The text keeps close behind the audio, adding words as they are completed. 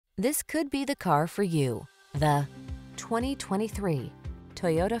This could be the car for you. The 2023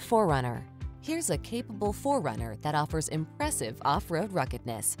 Toyota 4Runner. Here's a capable 4Runner that offers impressive off-road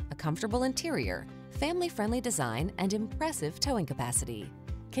ruggedness, a comfortable interior, family-friendly design, and impressive towing capacity.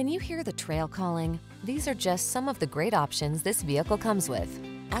 Can you hear the trail calling? These are just some of the great options this vehicle comes with: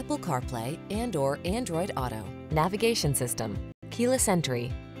 Apple CarPlay and/or Android Auto, navigation system, keyless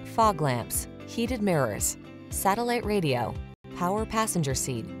entry, fog lamps, heated mirrors, satellite radio, power passenger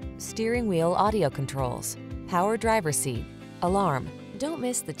seat, steering wheel audio controls, power driver seat, alarm. Don't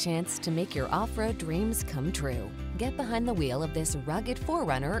miss the chance to make your off-road dreams come true. Get behind the wheel of this rugged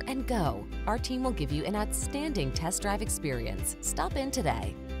 4Runner and go. Our team will give you an outstanding test drive experience. Stop in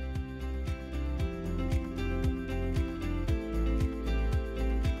today.